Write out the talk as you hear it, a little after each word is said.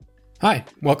Hi,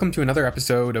 welcome to another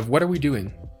episode of What Are We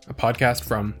Doing? A podcast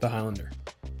from The Highlander.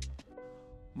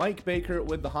 Mike Baker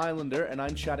with The Highlander, and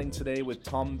I'm chatting today with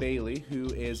Tom Bailey, who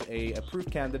is a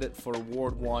approved candidate for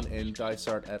Ward 1 in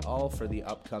Dysart et al. For the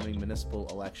upcoming municipal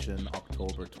election,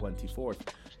 October 24th.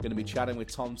 Going to be chatting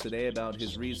with Tom today about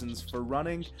his reasons for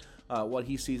running, what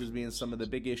he sees as being some of the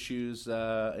big issues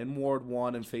in Ward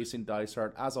 1 and facing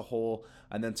Dysart as a whole,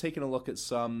 and then taking a look at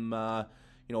some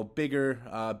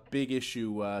big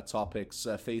issue topics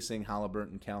facing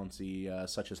Haliburton County,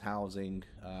 such as housing,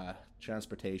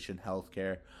 transportation,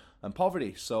 healthcare, and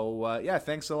poverty. So,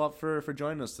 thanks a lot for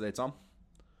joining us today, Tom.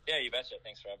 Yeah, you betcha.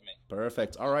 Thanks for having me.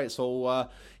 Perfect. All right, so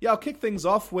I'll kick things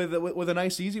off with a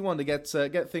nice, easy one to get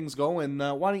things going.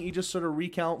 Why don't you just sort of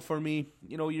recount for me,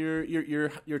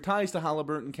 your ties to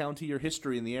Haliburton County, your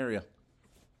history in the area?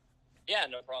 Yeah,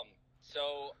 no problem.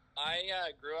 So I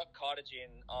grew up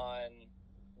cottaging on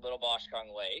Little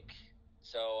Boshkong Lake,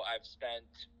 so I've spent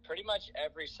pretty much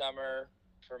every summer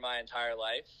for my entire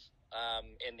life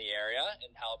in the area, and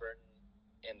Haliburton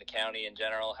in the county in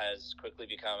general has quickly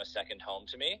become a second home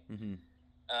to me. Mm-hmm.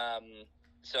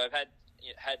 So I've had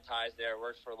ties there,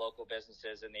 worked for local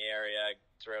businesses in the area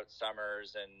throughout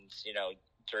summers and,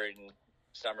 during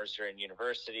summers during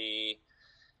university,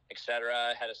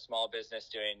 etc. Had a small business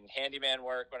doing handyman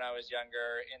work when I was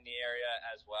younger in the area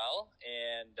as well.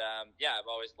 And I've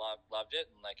always loved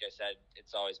it. And like I said,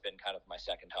 it's always been kind of my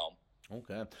second home.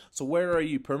 Okay. So where are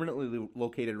you permanently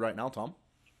located right now, Tom?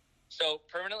 So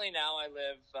permanently now I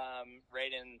live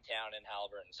right in town in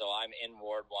Haliburton. So I'm in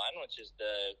Ward 1, which is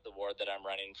the ward that I'm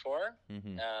running for.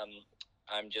 Mm-hmm.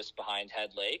 I'm just behind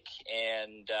Head Lake.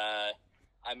 And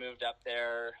I moved up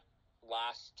there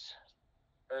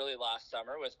early last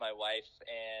summer with my wife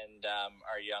and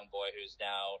our young boy, who's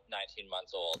now 19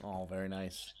 months old. Oh, very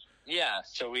nice. Yeah,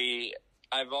 so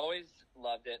I've always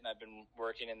loved it, and I've been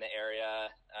working in the area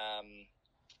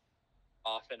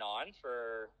off and on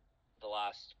for the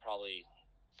last probably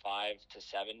 5 to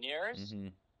 7 years. Mm-hmm.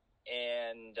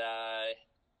 And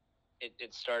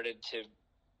it started to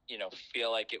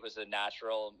feel like it was a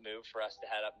natural move for us to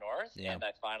head up north. Yeah. And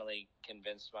I finally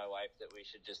convinced my wife that we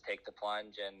should just take the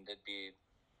plunge, and it'd be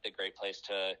a great place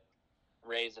to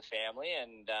raise a family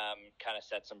and kind of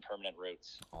set some permanent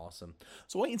roots. Awesome.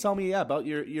 So why don't you tell me about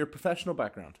your professional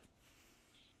background?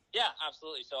 Yeah,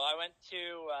 absolutely. So I went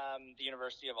to the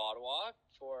University of Ottawa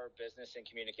for business and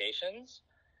communications.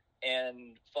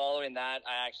 And following that,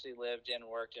 I actually lived and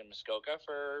worked in Muskoka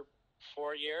for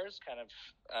 4 years.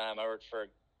 I worked for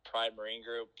Pride Marine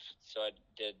Group, so I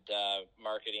did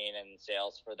marketing and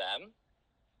sales for them.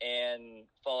 And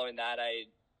following that, I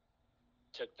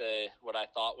took what I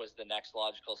thought was the next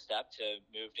logical step to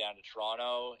move down to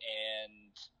Toronto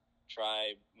and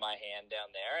try my hand down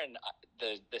there. And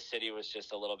the city was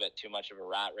just a little bit too much of a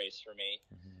rat race for me.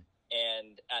 Mm-hmm.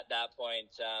 And at that point,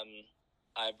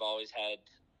 I've always had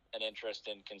an interest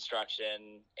in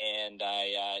construction, and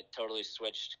I totally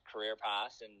switched career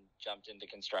paths and jumped into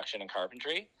construction and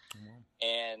carpentry. Mm-hmm.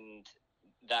 And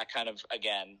that kind of,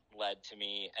 again, led to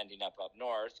me ending up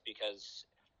north, because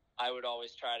I would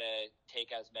always try to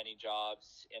take as many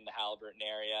jobs in the Haliburton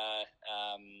area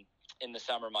in the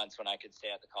summer months when I could stay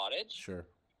at the cottage. Sure.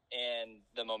 And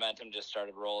the momentum just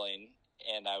started rolling,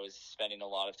 and I was spending a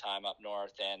lot of time up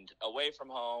north and away from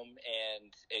home,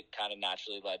 and it kind of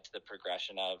naturally led to the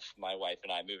progression of my wife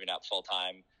and I moving up full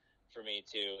time for me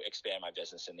to expand my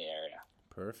business in the area.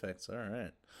 Perfect. All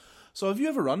right. So have you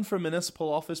ever run for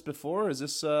municipal office before? Is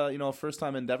this a first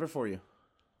time endeavor for you?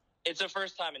 It's a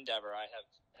first time endeavor. I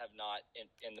have not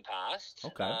in the past.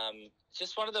 Okay. It's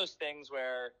just one of those things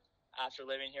where after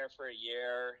living here for a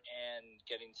year and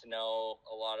getting to know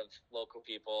a lot of local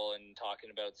people and talking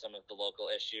about some of the local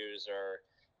issues or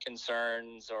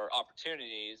concerns or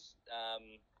opportunities,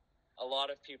 a lot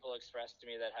of people expressed to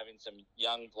me that having some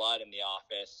young blood in the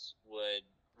office would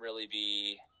really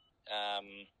be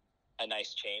a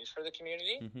nice change for the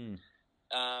community. Mm-hmm.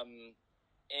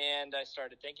 And I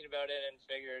started thinking about it and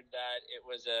figured that it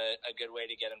was a good way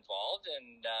to get involved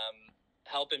and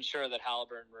help ensure that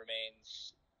Haliburton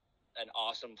remains an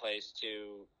awesome place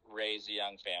to raise a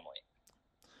young family.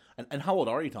 And how old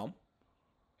are you, Tom?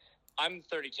 I'm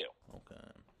 32. Okay.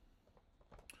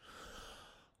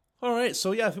 All right.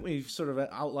 So I think we've sort of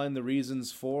outlined the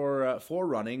reasons for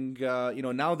running.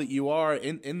 Now that you are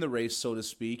in the race, so to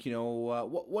speak,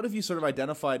 what have you sort of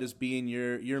identified as being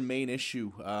your main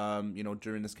issue,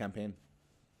 during this campaign?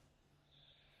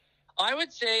 I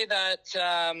would say that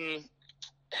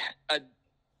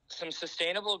some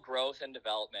sustainable growth and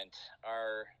development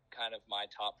are kind of my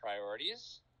top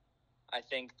priorities. I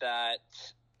think that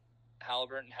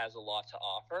Haliburton has a lot to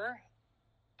offer,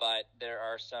 but there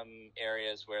are some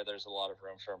areas where there's a lot of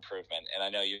room for improvement. And I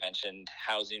know you mentioned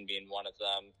housing being one of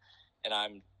them, and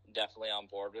I'm definitely on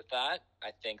board with that.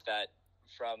 I think that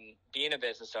from being a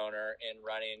business owner and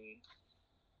running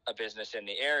a business in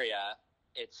the area,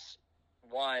 it's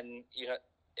one,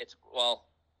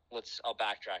 I'll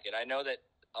backtrack it. I know that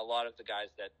a lot of the guys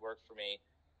that work for me,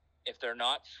 if they're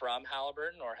not from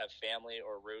Haliburton or have family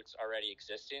or roots already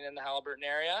existing in the Haliburton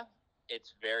area,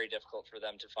 it's very difficult for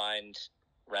them to find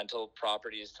rental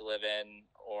properties to live in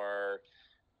or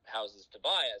houses to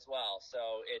buy as well.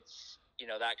 So it's,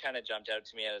 that kind of jumped out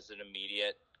to me as an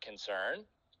immediate concern.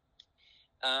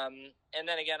 And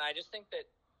then again, I just think that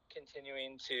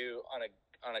continuing to,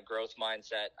 on a growth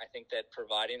mindset, I think that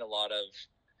providing a lot of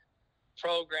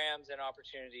programs and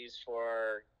opportunities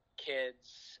for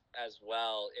kids as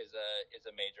well is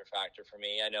a major factor for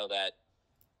me. I know that,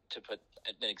 to put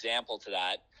an example to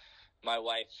that, my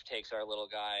wife takes our little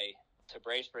guy to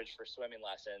Bracebridge for swimming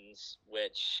lessons,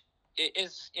 which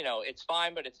is, it's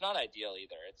fine, but it's not ideal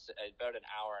either. It's about an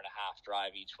hour and a half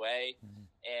drive each way. Mm-hmm.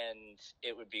 And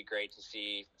it would be great to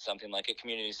see something like a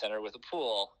community center with a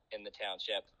pool in the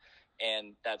township.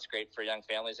 And that's great for young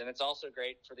families. And it's also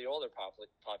great for the older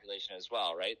population as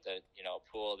well, right? The,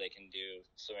 pool, they can do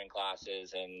swimming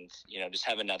classes and, just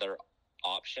have another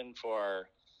option for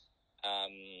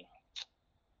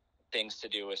things to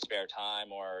do with spare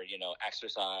time or,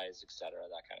 exercise, etc.,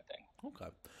 that kind of thing. Okay.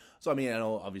 So, I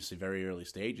know obviously very early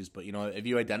stages, but, have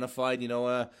you identified,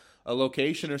 a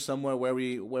location or somewhere where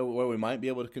we might be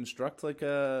able to construct like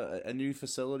a new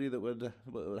facility that would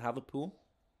have a pool?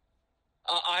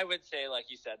 I would say, like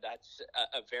you said, that's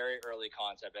a very early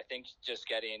concept. I think just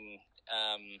getting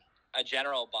a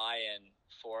general buy-in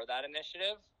for that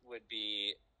initiative would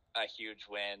be a huge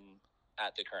win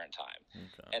at the current time.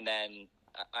 Okay. And then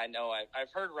I know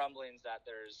I've heard rumblings that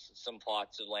there's some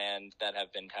plots of land that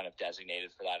have been kind of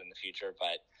designated for that in the future,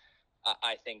 but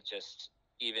I think just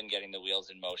even getting the wheels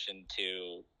in motion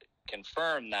to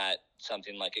confirm that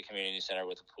something like a community center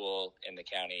with a pool in the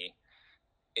county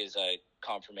is a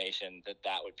confirmation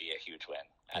that would be a huge win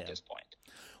at this point.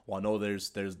 Well, I know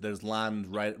there's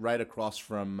land right across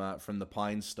from the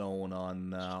Pine Stone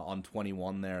on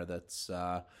 21 there that's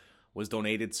was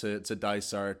donated to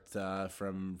Dysart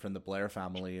from the Blair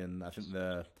family, and I think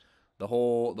the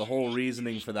whole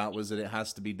reasoning for that was that it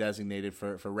has to be designated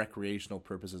for recreational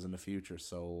purposes in the future.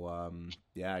 So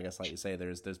I guess like you say,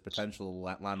 there's potential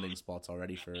landing spots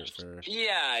already for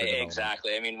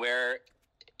exactly. Where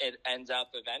it ends up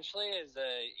eventually is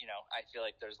I feel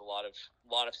like there's a lot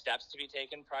of steps to be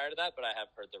taken prior to that, but I have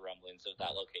heard the rumblings of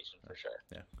that location for sure.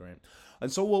 Yeah, great.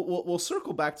 And so we'll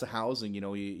circle back to housing.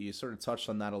 You sort of touched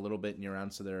on that a little bit in your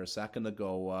answer there a second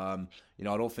ago. I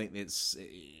don't think it's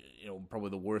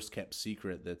probably the worst kept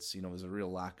secret that's there's a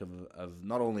real lack of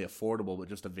not only affordable but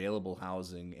just available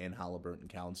housing in Haliburton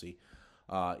County.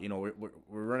 We're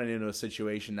running into a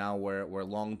situation now where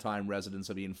longtime residents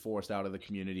are being forced out of the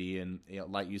community, and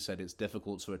like you said, it's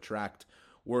difficult to attract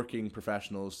working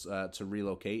professionals to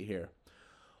relocate here.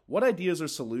 What ideas or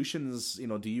solutions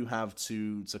do you have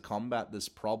to combat this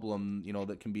problem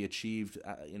that can be achieved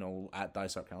at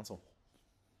Dysart Council?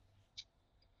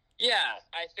 Yeah,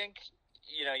 I think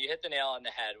you hit the nail on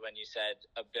the head when you said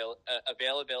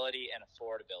availability and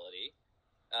affordability.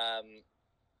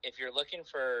 If you're looking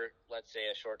for, let's say,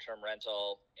 a short-term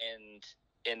rental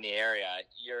in the area,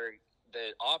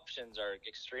 the options are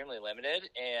extremely limited,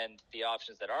 and the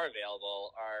options that are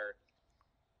available are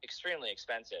extremely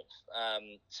expensive.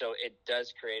 So it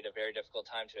does create a very difficult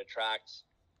time to attract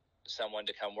someone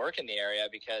to come work in the area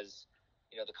because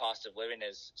the cost of living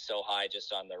is so high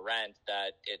just on the rent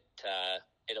that it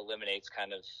eliminates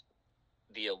kind of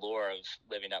the allure of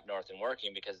living up north and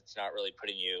working, because it's not really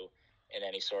putting you in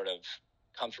any sort of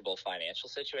comfortable financial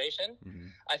situation. Mm-hmm.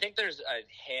 I think there's a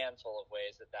handful of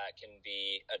ways that can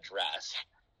be addressed.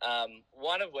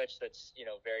 One of which that's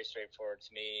very straightforward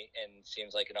to me and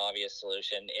seems like an obvious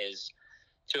solution is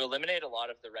to eliminate a lot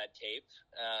of the red tape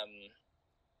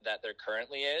that there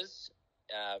currently is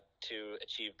to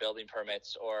achieve building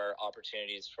permits or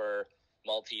opportunities for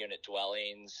multi-unit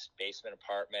dwellings, basement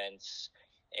apartments,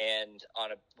 and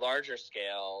on a larger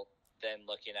scale then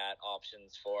looking at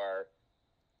options for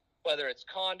whether it's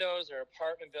condos or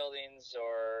apartment buildings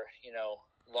or,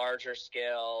 larger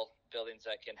scale buildings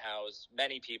that can house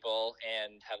many people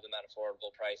and have them at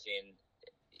affordable pricing.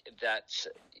 That's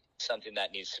something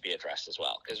that needs to be addressed as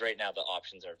well, because right now the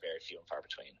options are very few and far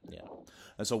between. Yeah,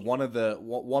 and so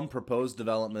one proposed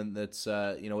development that's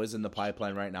is in the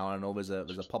pipeline right now. I know there's a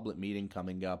public meeting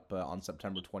coming up on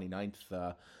September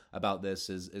 29th about this.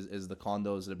 Is the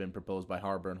condos that have been proposed by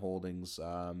Harbor and Holdings,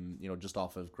 just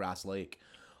off of Grass Lake.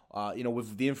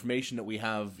 With the information that we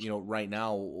have, right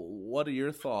now, what are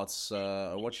your thoughts?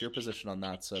 What's your position on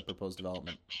that proposed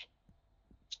development?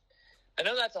 I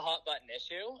know that's a hot button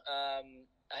issue.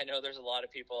 I know there's a lot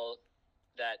of people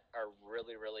that are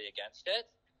really, really against it.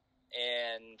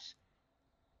 And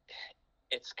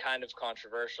it's kind of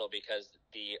controversial because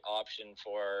the option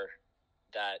for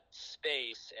that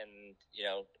space and,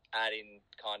 adding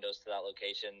condos to that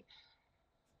location,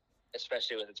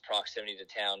 especially with its proximity to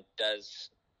town, does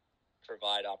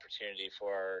provide opportunity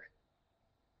for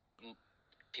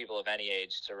people of any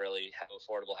age to really have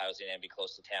affordable housing and be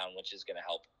close to town, which is going to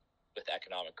help with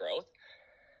economic growth.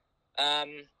 I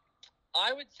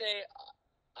would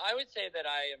say that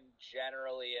I am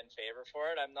generally in favor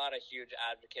for it. I'm not a huge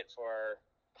advocate for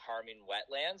harming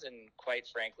wetlands, and quite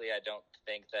frankly, I don't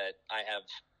think that I have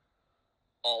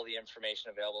all the information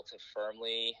available to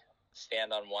firmly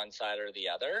stand on one side or the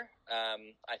other.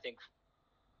 I think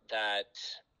that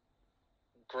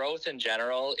growth in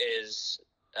general is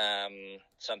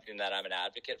something that I'm an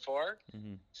advocate for.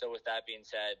 Mm-hmm. So with that being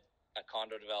said, a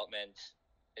condo development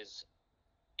is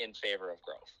in favor of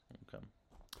growth. Okay.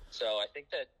 So I think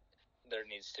that there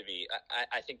needs to be,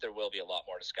 I think there will be a lot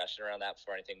more discussion around that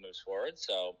before anything moves forward.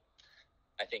 So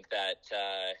I think that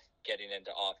getting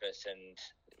into office and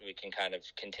we can kind of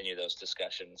continue those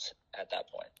discussions at that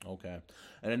point. Okay.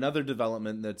 And another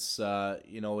development that's,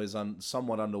 is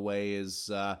somewhat underway is,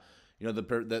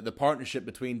 the partnership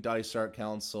between Dysart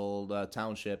Council,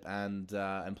 Township,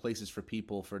 and Places for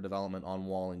People for development on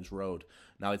Wallings Road.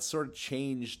 Now, it's sort of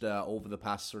changed over the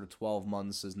past sort of 12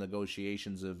 months as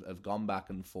negotiations have gone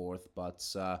back and forth. But,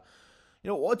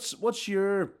 what's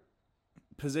your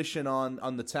position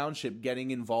on the township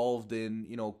getting involved in,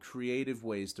 creative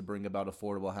ways to bring about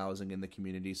affordable housing in the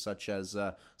community, such as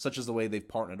the way they've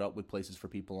partnered up with Places for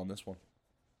People on this one?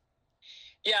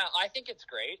 Yeah, I think it's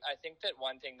great. I think that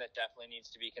one thing that definitely needs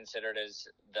to be considered is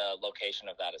the location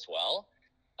of that as well.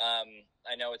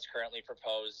 I know it's currently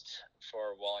proposed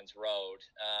for Wallings Road.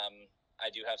 I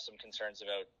do have some concerns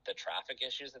about the traffic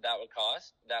issues that would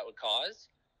cause.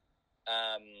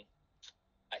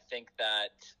 I think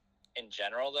that in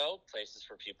general, though, Places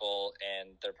for People and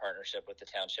their partnership with the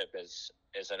township is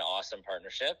an awesome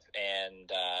partnership.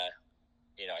 And,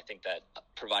 I think that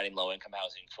providing low-income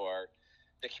housing for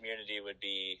the community would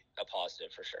be a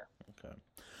positive for sure. Okay.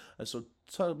 So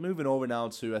moving over now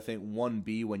to, I think,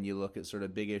 1B, when you look at sort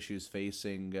of big issues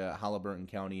facing Haliburton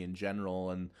County in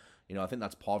general, and, I think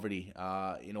that's poverty.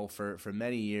 For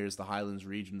many years, the Highlands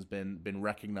region's been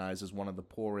recognized as one of the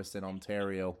poorest in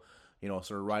Ontario,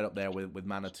 sort of right up there with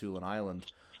Manitoulin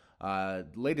Island.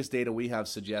 Latest data we have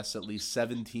suggests at least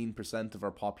 17% of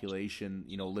our population,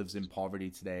 lives in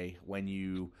poverty today. When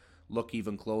you look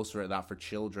even closer at that for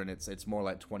children, it's more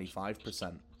like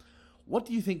 25%. What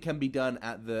do you think can be done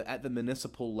at the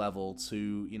municipal level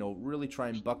to, really try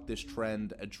and buck this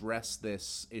trend, address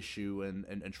this issue,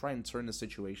 and try and turn the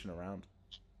situation around?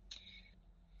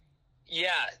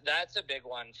 Yeah, that's a big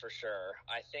one for sure.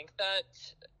 I think that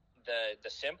the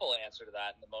simple answer to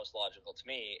that, and the most logical to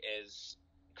me, is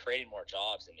creating more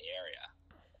jobs in the area.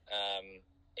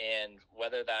 And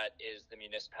whether that is the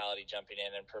municipality jumping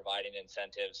in and providing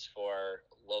incentives for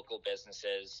local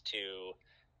businesses to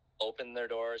open their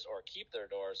doors or keep their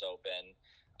doors open,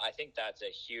 I think that's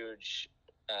a huge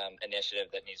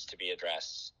initiative that needs to be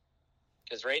addressed.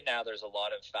 Because right now there's a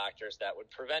lot of factors that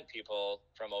would prevent people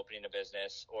from opening a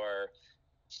business or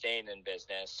staying in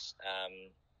business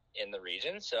in the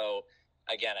region. So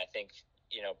again, I think,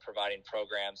 providing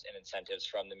programs and incentives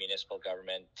from the municipal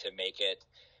government to make it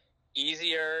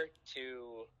easier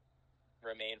to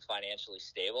remain financially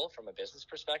stable from a business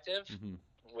perspective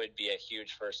would be a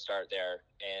huge first start there.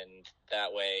 And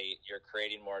that way you're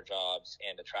creating more jobs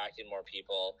and attracting more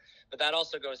people. But that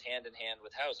also goes hand in hand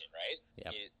with housing, right?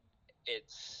 Yeah.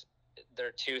 There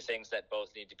are two things that both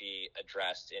need to be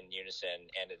addressed in unison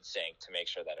and in sync to make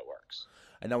sure that it works.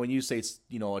 And now when you say,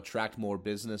 attract more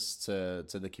business to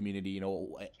the community,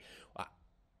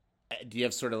 do you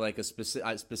have sort of like a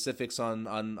specifics on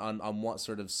what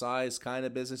sort of size kind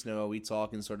of business? Are we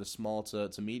talking sort of small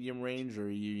to medium range, or are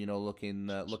you, looking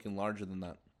larger than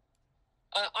that?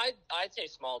 I'd say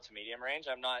small to medium range.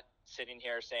 I'm not sitting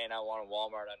here saying I want a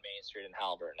Walmart on Main Street in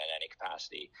Haliburton in any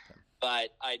capacity. Okay.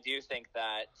 But I do think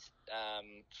that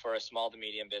for a small to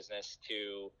medium business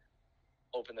to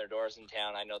open their doors in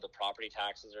town. I know the property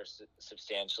taxes are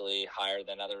substantially higher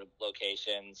than other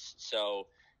locations. So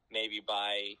maybe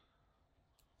by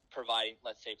providing,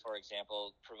 let's say, for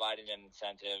example, providing an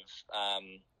incentive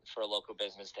for a local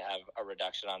business to have a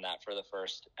reduction on that for the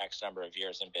first X number of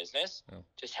years in business,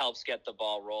 just helps get the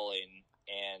ball rolling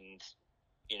and,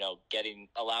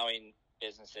 allowing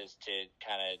businesses to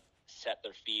kind of set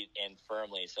their feet in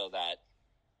firmly so that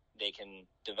they can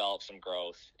develop some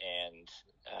growth and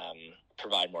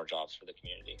provide more jobs for the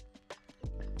community.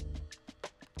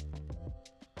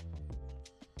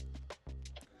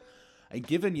 And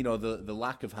given, the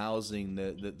lack of housing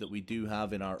that we do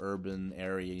have in our urban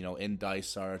area, in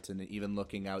Dysart, and even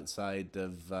looking outside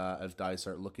of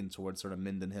Dysart, looking towards sort of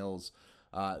Minden Hills,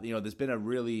 there's been a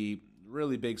really,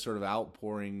 really big sort of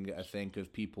outpouring, I think,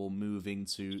 of people moving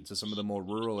to some of the more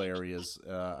rural areas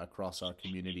across our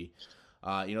community.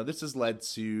 This has led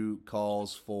to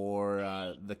calls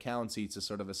for the county to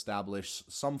sort of establish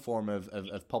some form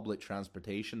of public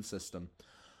transportation system.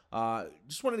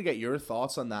 Just wanted to get your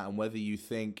thoughts on that and whether you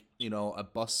think, a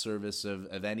bus service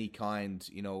of any kind,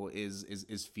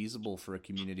 is feasible for a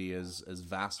community as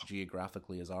vast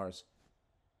geographically as ours.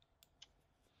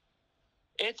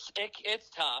 It's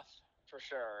tough for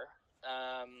sure.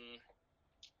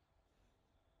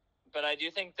 But I do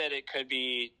think that it could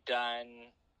be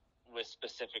done with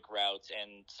specific routes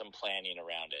and some planning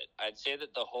around it. I'd say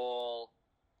that the whole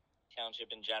township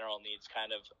in general needs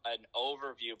kind of an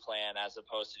overview plan as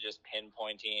opposed to just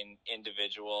pinpointing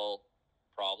individual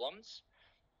problems.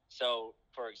 So,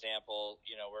 for example,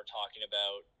 we're talking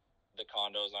about the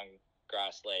condos on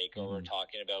Grass Lake, or we're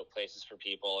talking about places for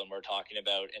people, and we're talking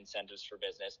about incentives for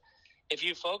business. If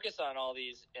you focus on all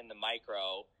these in the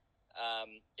micro,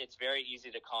 it's very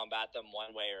easy to combat them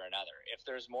one way or another. If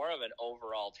there's more of an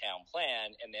overall town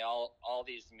plan and all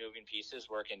these moving pieces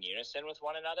work in unison with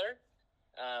one another,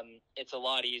 it's a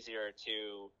lot easier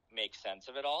to make sense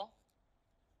of it all.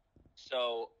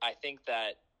 So I think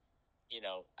that,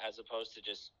 as opposed to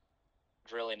just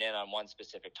drilling in on one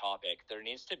specific topic, there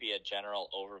needs to be a general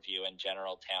overview and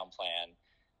general town plan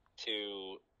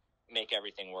to make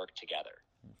everything work together.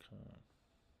 Okay.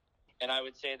 And I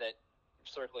would say that,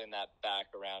 circling that back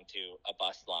around to a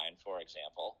bus line, for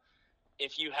example,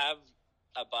 if you have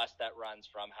a bus that runs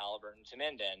from Haliburton to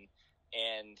Minden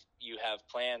and you have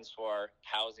plans for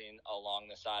housing along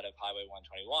the side of Highway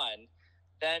 121,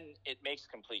 then it makes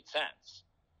complete sense.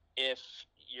 If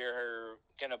you're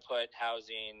going to put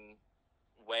housing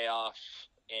way off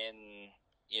in,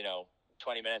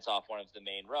 20 minutes off one of the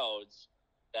main roads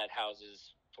that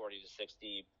houses 40 to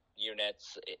 60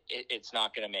 units, it's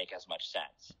not going to make as much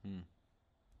sense. Mm-hmm.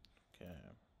 Okay.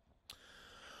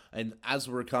 And as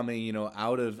we're coming,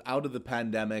 out of the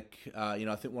pandemic,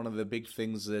 I think one of the big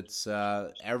things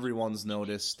that everyone's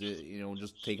noticed,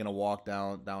 just taking a walk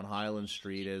down Highland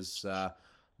Street, is the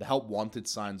help wanted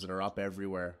signs that are up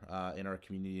everywhere in our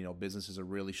community. Businesses are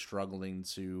really struggling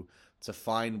to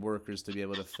find workers to be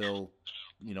able to fill,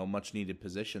 much needed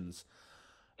positions.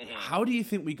 How do you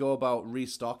think we go about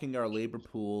restocking our labor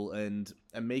pool and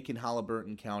making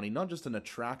Haliburton County not just an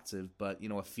attractive, but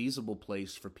a feasible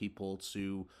place for people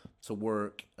to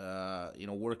work,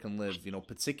 work and live,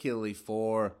 particularly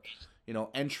for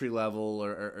entry level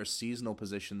or seasonal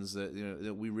positions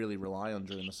that we really rely on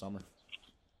during the summer?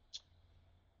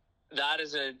 That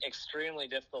is an extremely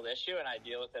difficult issue, and I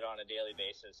deal with it on a daily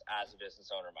basis as a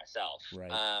business owner myself. Right.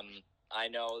 I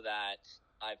know that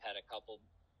I've had a couple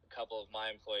of my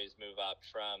employees move up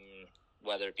from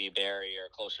whether it be Barrie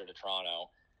or closer to Toronto,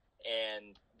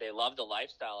 and they love the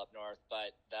lifestyle up north,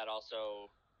 but that also,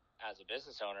 as a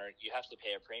business owner, you have to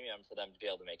pay a premium for them to be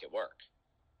able to make it work.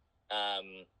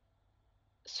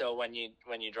 So when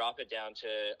you drop it down to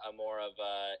a more of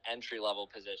a entry level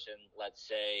position, let's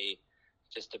say,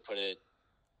 just to put it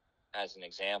as an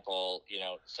example,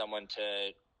 someone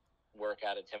to work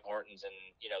out of Tim Hortons and,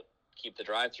 keep the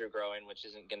drive-through growing, which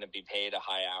isn't going to be paid a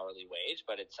high hourly wage,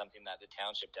 but it's something that the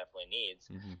township definitely needs.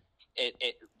 Mm-hmm.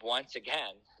 It once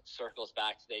again circles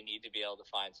back to they need to be able to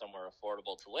find somewhere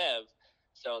affordable to live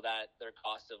so that their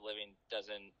cost of living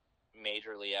doesn't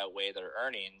majorly outweigh their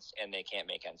earnings and they can't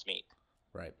make ends meet.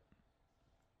 Right.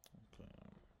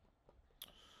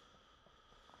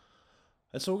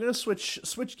 And so we're going to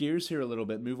switch gears here a little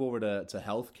bit, move over to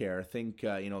healthcare. I think,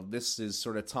 this is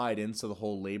sort of tied into the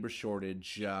whole labor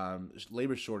shortage thing,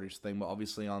 but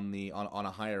obviously on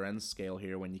a higher end scale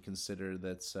here when you consider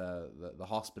that the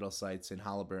hospital sites in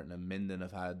Haliburton and Minden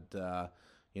have had,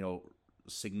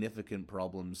 significant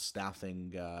problems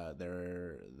staffing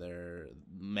their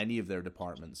many of their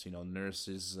departments.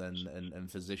 Nurses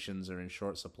and physicians are in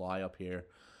short supply up here.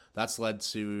 that's led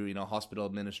to hospital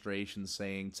administrations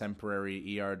saying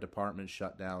temporary ER department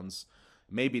shutdowns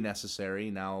may be necessary.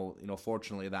 Now,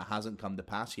 fortunately, that hasn't come to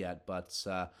pass yet, but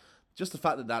just the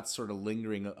fact that that's sort of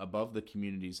lingering above the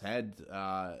community's head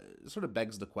sort of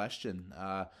begs the question.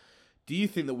 Do you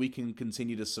think that we can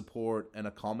continue to support and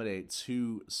accommodate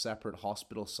 2 separate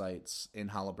hospital sites in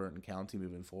Haliburton County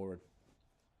moving forward?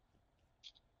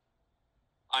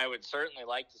 I would certainly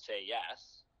like to say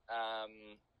yes.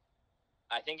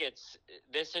 I think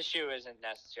this issue isn't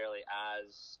necessarily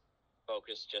as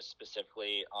focused just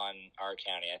specifically on our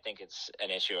county. I think it's an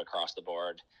issue across the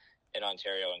board in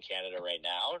Ontario and Canada right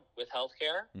now with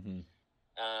healthcare. Mm-hmm.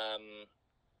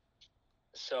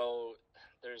 So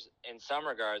in some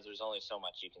regards, there's only so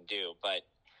much you can do. But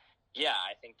yeah,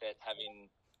 I think that having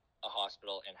a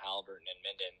hospital in Haliburton and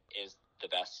Minden is the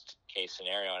best case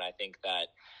scenario. And I think that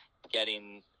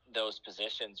getting those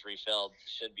positions refilled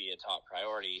should be a top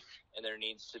priority. And there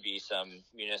needs to be some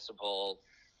municipal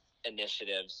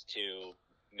initiatives to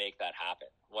make that happen.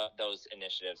 What those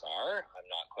initiatives are, I'm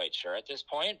not quite sure at this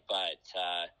point, but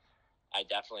I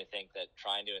definitely think that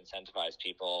trying to incentivize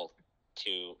people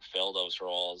to fill those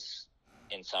roles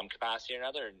in some capacity or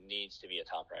another needs to be a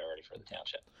top priority for the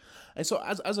township. And so,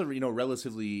 as a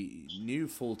relatively new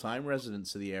full time resident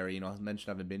to the area, I mentioned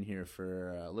I haven't been here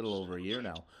for a little over a year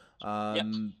now. Yep.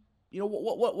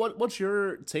 What's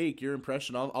your take, your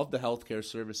impression of the healthcare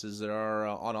services that are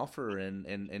on offer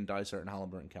in Dysart and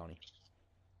Haliburton County?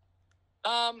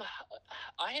 I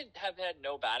have had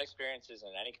no bad experiences in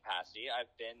any capacity.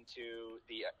 I've been to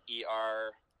the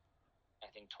ER, I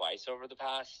think twice over the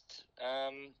past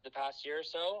year or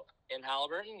so in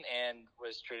Haliburton, and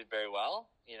was treated very well.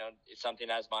 It's something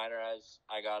as minor as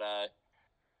I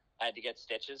had to get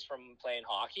stitches from playing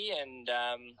hockey, and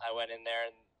I went in there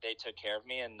and they took care of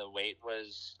me, and the wait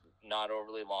was not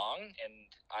overly long, and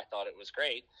I thought it was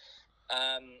great.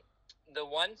 The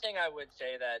one thing I would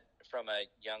say that from a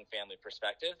young family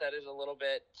perspective that is a little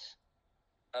bit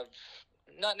of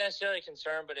not necessarily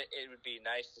concern, but it would be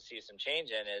nice to see some change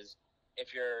in is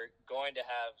if you're going to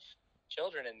have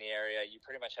children in the area, you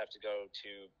pretty much have to go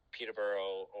to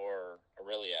Peterborough or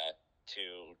Orillia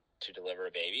to deliver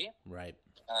a baby. Right.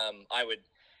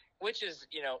 Which is,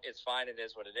 it's fine. It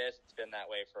is what it is. It's been that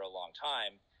way for a long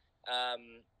time.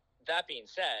 That being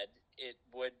said, it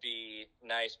would be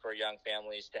nice for young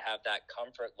families to have that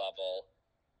comfort level,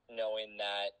 knowing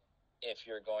that if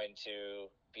you're going to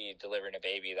be delivering a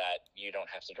baby, that you don't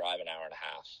have to drive an hour and a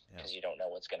half because you don't know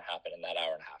what's going to happen in that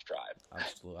hour and a half drive.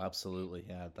 Absolutely.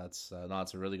 Yeah, that's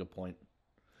a really good point.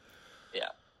 Yeah.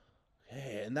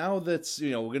 Okay, and now that's,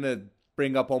 we're going to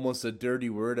bring up almost a dirty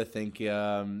word, I think, in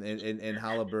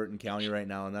Haliburton County right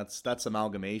now, and that's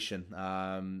amalgamation.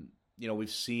 We've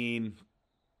seen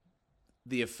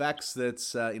the effects that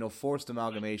forced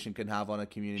amalgamation can have on a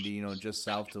community, just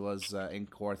south to us in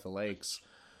Kawartha Lakes.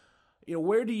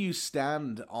 Where do you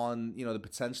stand on the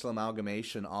potential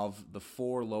amalgamation of the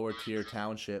 4 lower tier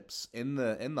townships in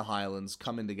the Highlands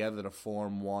coming together to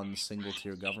form one single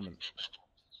tier government?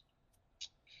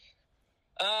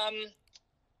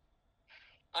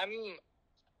 I'm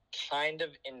kind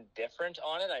of indifferent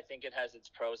on it. I think it has its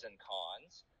pros and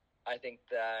cons. I think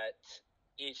that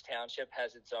each township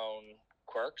has its own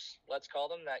quirks, let's call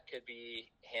them, that could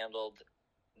be handled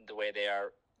the way they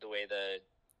are, the way the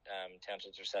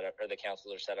townships are set up, or the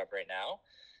councils are set up right now.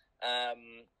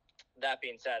 That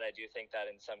being said, I do think that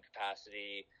in some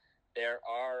capacity, there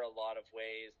are a lot of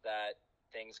ways that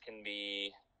things can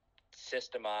be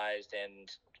systemized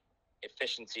and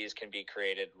efficiencies can be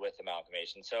created with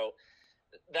amalgamation. So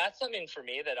that's something for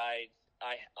me that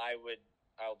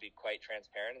I'll be quite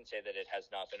transparent and say that it has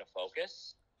not been a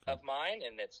focus of mine,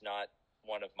 and it's not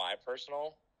one of my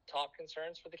personal top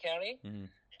concerns for the county. Mm-hmm.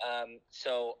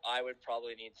 So I would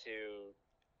probably need to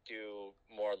do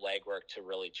more legwork to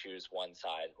really choose one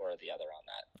side or the other on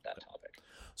that topic.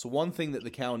 So one thing that the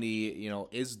county,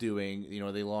 is doing,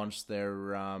 they launched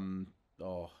their,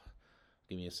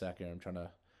 give me a second. I'm trying to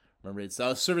remember. It's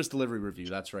a service delivery review.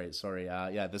 That's right. Sorry.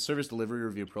 The service delivery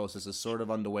review process is sort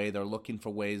of underway. They're looking for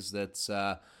ways that,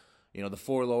 the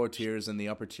 4 lower tiers and the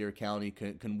upper tier county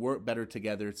can work better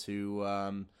together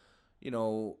to,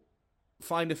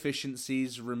 find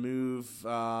efficiencies, remove,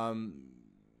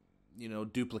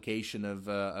 duplication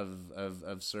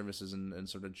of services and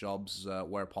sort of jobs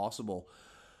where possible.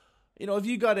 Have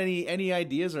you got any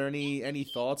ideas or any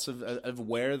thoughts of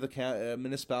where the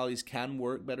municipalities can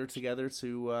work better together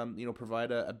to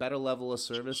provide a better level of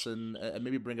service and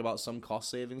maybe bring about some cost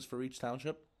savings for each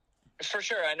township? For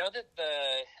sure, I know that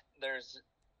there's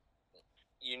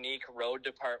unique road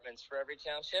departments for every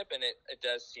township, and it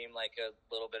does seem like a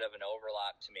little bit of an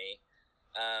overlap to me.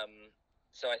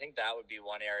 So I think that would be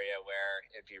one area where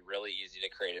it'd be really easy to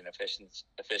create an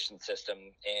efficient system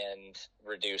and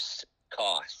reduce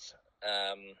costs,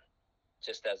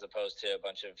 just as opposed to a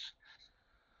bunch of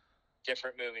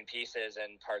different moving pieces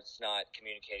and parts not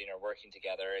communicating or working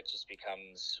together. It just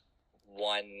becomes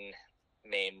one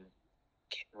main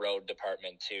road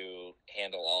department to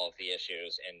handle all of the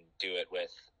issues and do it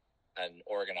with an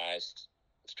organized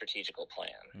strategical plan.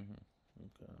 Mm-hmm.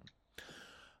 Okay.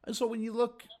 And so when you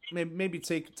look, maybe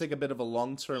take a bit of a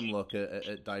long-term look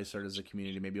at Dysart as a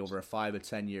community, maybe over a 5 or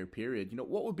 10 year period,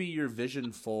 what would be your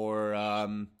vision for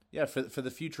for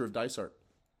the future of Dysart?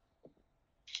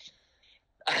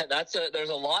 There's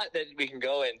a lot that we can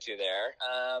go into there.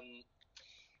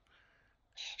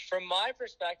 From my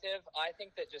perspective, I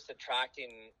think that just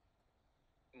attracting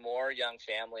more young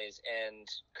families and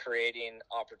creating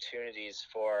opportunities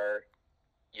for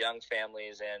young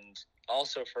families, and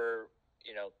also for,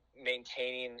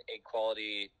 maintaining a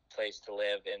quality place to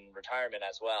live in retirement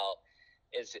as well,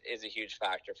 is a huge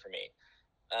factor for me.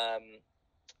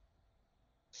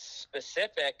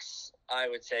 Specifics, I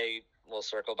would say, we'll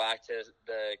circle back to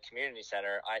the community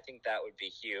center. I think that would be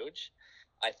huge.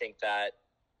 I think that,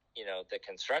 the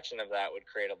construction of that would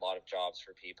create a lot of jobs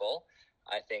for people.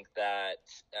 I think that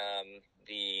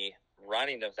the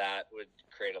running of that would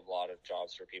create a lot of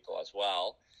jobs for people as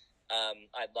well.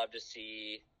 I'd love to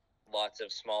see lots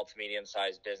of small to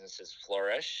medium-sized businesses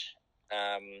flourish.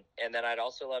 And then I'd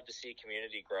also love to see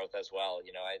community growth as well.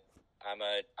 I'm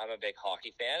a big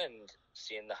hockey fan, and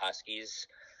seeing the Huskies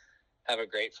have a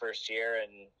great first year,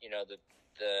 and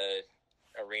the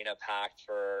arena packed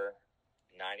for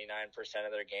 99%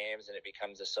 of their games, and it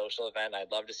becomes a social event.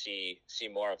 I'd love to see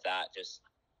more of that. Just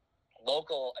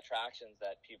local attractions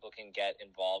that people can get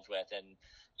involved with, and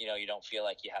you don't feel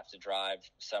like you have to drive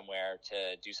somewhere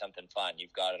to do something fun.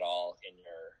 You've got it all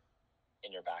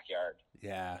in your backyard.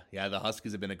 Yeah, the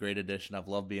Huskies have been a great addition. I've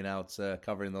loved being out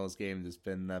covering those games. It's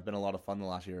been a lot of fun the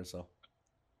last year or so.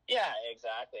 Yeah,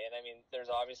 exactly. And I mean, there's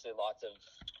obviously lots of,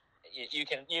 you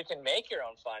can make your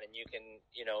own fun, and you can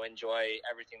enjoy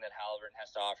everything that Haliburton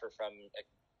has to offer from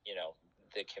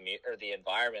the commute or the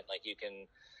environment. Like, you can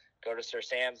go to Sir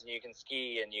Sam's and you can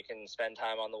ski, and you can spend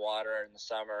time on the water in the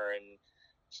summer, and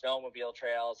snowmobile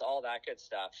trails, all that good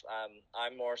stuff.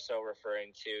 I'm more so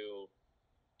referring to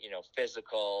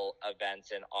physical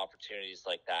events and opportunities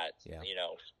like that. Yeah.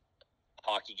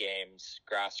 Hockey games,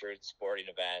 grassroots sporting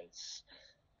events,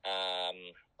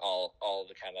 all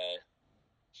the kind of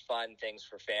fun things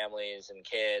for families and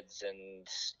kids, and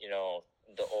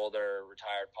the older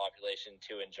retired population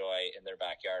to enjoy in their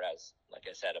backyard, as like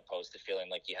I said, opposed to feeling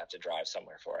like you have to drive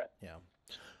somewhere for it. Yeah.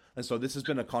 And so this has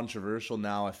been a controversial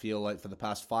now, I feel like, for the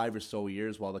past 5 or so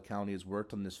years while the county has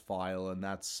worked on this file, and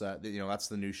that's that's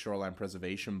the new shoreline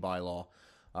preservation bylaw.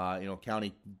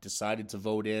 County decided to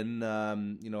vote in a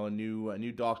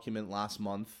new document last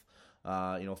month,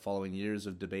 following years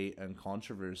of debate and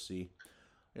controversy.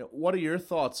 What are your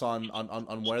thoughts on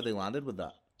where they landed with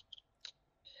that?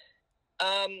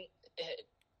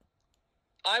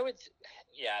 I would,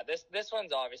 this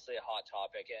one's obviously a hot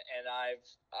topic, and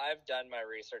I've done my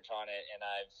research on it, and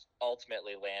I've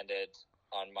ultimately landed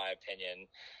on my opinion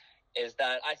is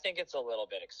that I think it's a little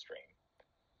bit extreme.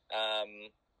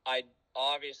 I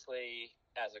obviously,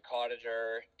 as a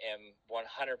cottager, am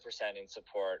 100% in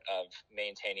support of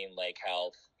maintaining lake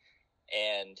health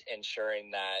and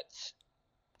ensuring that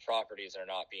properties are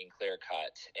not being clear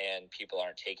cut and people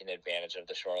aren't taking advantage of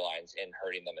the shorelines and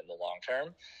hurting them in the long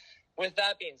term. With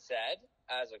that being said,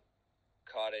 as a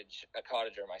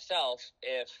cottager myself,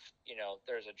 if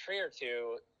there's a tree or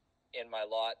two in my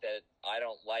lot that I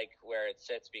don't like where it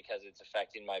sits because it's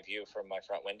affecting my view from my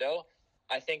front window,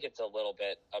 I think it's a little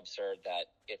bit absurd that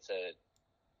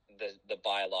the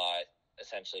bylaw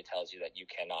essentially tells you that you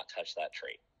cannot touch that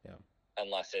tree. Yeah.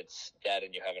 Unless it's dead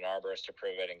and you have an arborist to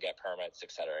prove it and get permits,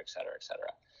 et cetera, et cetera, et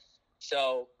cetera.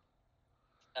 So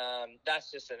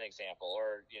that's just an example.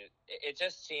 Or it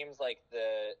just seems like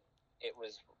it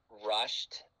was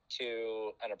rushed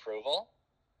to an approval,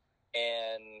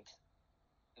 and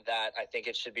that I think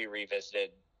it should be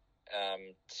revisited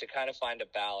to kind of find a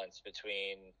balance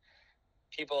between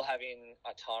people having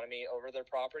autonomy over their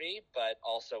property, but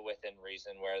also within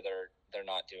reason, where they're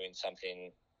not doing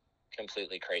something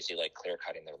completely crazy like clear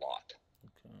cutting their lot.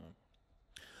 Okay.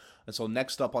 And so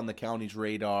next up on the county's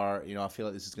radar, I feel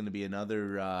like this is going to be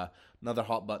another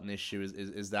hot button issue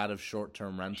is that of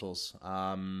short-term rentals.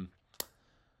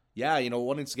 Yeah,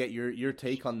 wanting to get your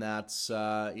take on that,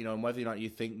 and whether or not you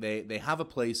think they have a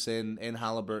place in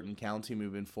Haliburton County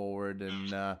moving forward,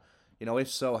 and if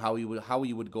so, how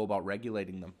you would go about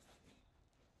regulating them.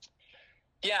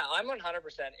 Yeah, I'm 100%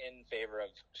 in favor of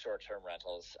short-term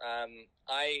rentals.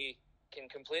 I can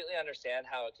completely understand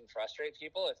how it can frustrate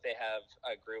people if they have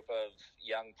a group of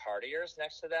young partiers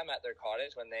next to them at their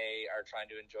cottage when they are trying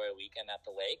to enjoy a weekend at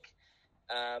the lake.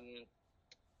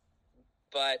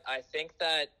 But I think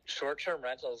that short-term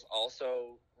rentals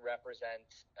also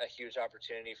represent a huge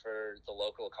opportunity for the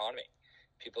local economy.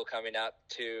 People coming up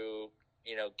to,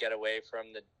 get away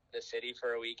from the city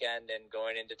for a weekend and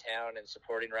going into town and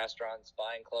supporting restaurants,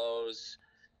 buying clothes,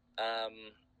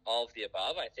 all of the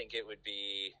above. I think it would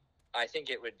be a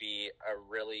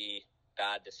really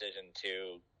bad decision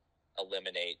to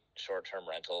eliminate short-term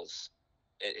rentals.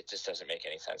 It just doesn't make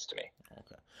any sense to me.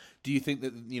 Okay. Do you think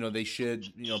that they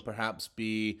should perhaps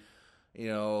be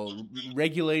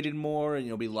regulated more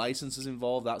and be licenses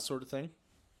involved, that sort of thing?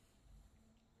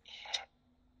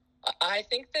 I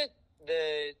think that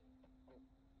the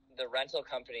rental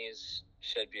companies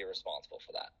should be responsible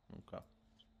for that. Okay.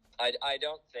 I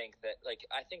don't think that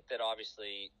I think that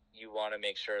obviously you want to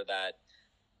make sure that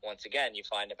once again you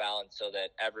find a balance so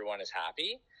that everyone is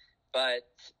happy, but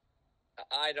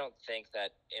I don't think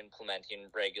that implementing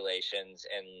regulations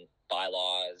and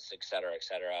bylaws, et cetera,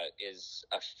 is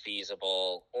a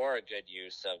feasible or a good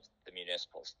use of the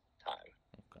municipal time.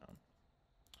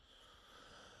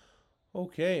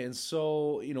 Okay, and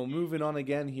so, moving on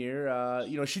again here,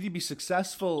 should you be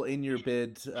successful in your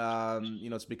bid,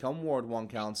 to become Ward 1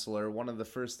 councillor, one of the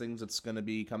first things that's going to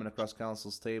be coming across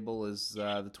council's table is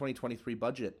the 2023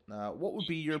 budget. What would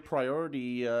be your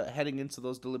priority heading into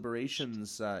those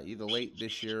deliberations, either late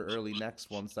this year, early next,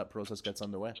 once that process gets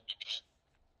underway?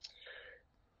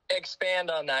 Expand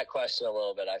on that question a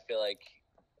little bit. I feel like...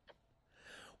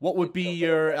 What would be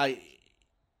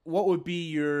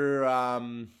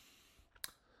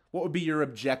your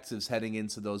objectives heading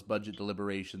into those budget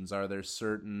deliberations? Are there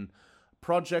certain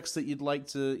projects that you'd like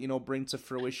to, bring to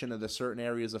fruition? Are there certain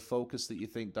areas of focus that you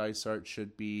think Dysart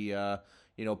should be,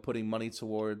 putting money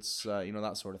towards,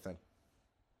 that sort of thing?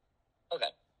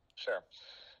 Okay, sure.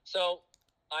 So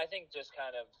I think just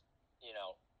kind of,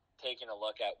 taking a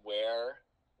look at where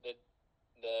the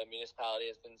municipality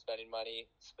has been spending money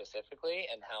specifically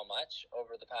and how much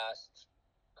over the past,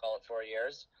 call it 4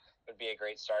 years, would be a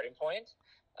great starting point.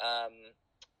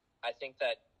 I think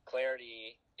that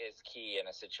clarity is key in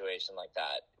a situation like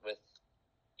that. With,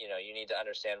 you need to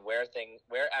understand where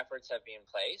efforts have been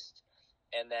placed,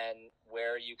 and then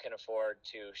where you can afford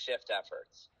to shift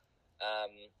efforts.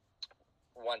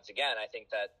 Once again, I think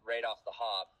that right off the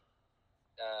hop,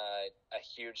 a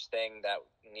huge thing that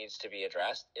needs to be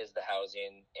addressed is the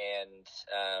housing and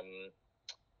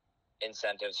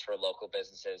incentives for local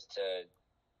businesses to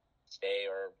stay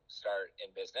or start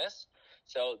in business.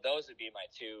 So those would be my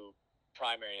two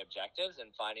primary objectives,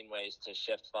 and finding ways to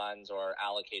shift funds or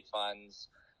allocate funds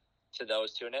to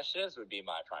those two initiatives would be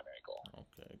my primary goal.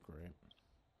 Okay, great.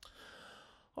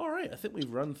 All right, I think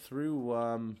we've run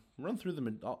through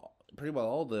pretty well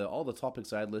all the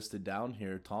topics I had listed down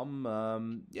here, Tom. I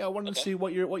wanted to see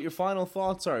what your final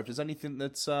thoughts are. If there's anything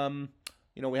that's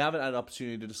we haven't had an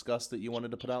opportunity to discuss that you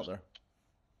wanted to put out there.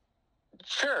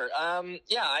 Sure.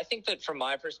 I think that from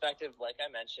my perspective, like I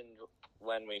mentioned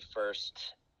when we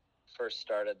first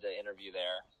started the interview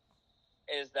there,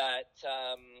 is that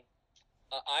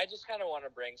I just kind of want to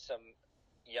bring some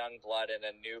young blood and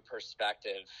a new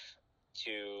perspective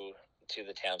to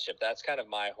the township. That's kind of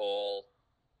my whole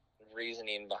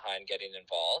reasoning behind getting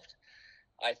involved.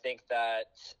 I think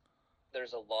that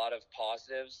there's a lot of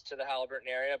positives to the Haliburton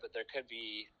area, but there could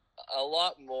be a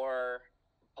lot more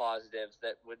positives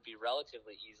that would be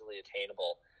relatively easily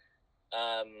attainable.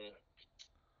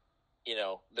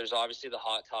 There's obviously the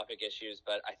hot topic issues,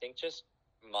 but I think just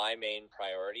my main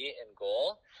priority and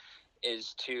goal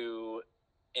is to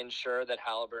ensure that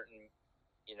Haliburton,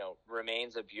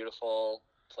 remains a beautiful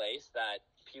place that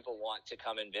people want to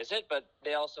come and visit, but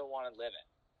they also want to live in.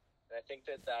 And I think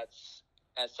that that's,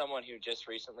 as someone who just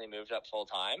recently moved up full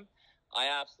time, I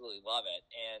absolutely love it.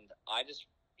 And I just,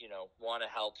 want to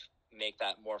help make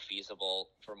that more feasible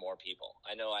for more people.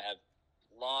 I know I have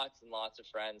lots and lots of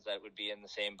friends that would be in the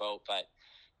same boat, but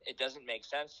it doesn't make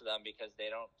sense to them because they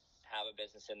don't have a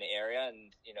business in the area,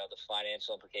 and the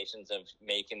financial implications of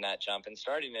making that jump and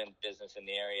starting a business in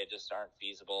the area just aren't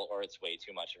feasible, or it's way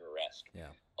too much of a risk.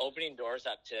 Yeah. Opening doors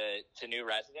up to new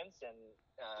residents and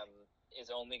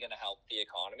is only going to help the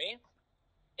economy,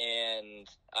 and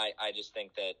I just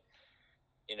think that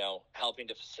helping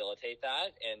to facilitate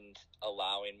that and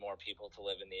allowing more people to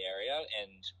live in the area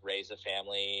and raise a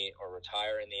family or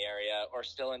retire in the area or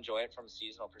still enjoy it from a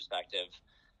seasonal perspective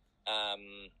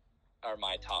are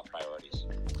my top priorities.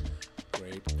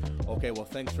 Great. Okay, well,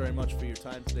 thanks very much for your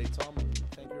time today, Tom, and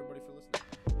thank you everybody for listening.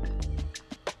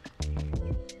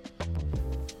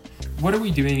 What Are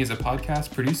We Doing is a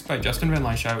podcast produced by Justin Van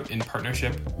Leishout in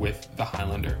partnership with The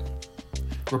Highlander.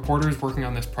 Reporters working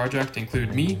on this project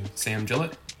include me, Sam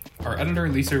Gillett, our editor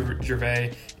Lisa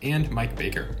Gervais, and Mike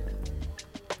Baker.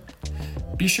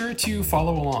 Be sure to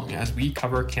follow along as we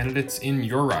cover candidates in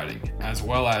your riding, as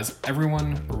well as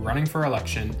everyone running for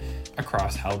election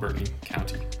across Haliburton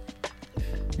County.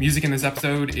 Music in this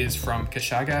episode is from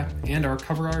Kashaga, and our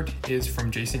cover art is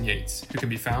from Jason Yates, who can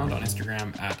be found on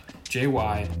Instagram at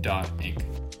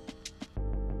jy.inc.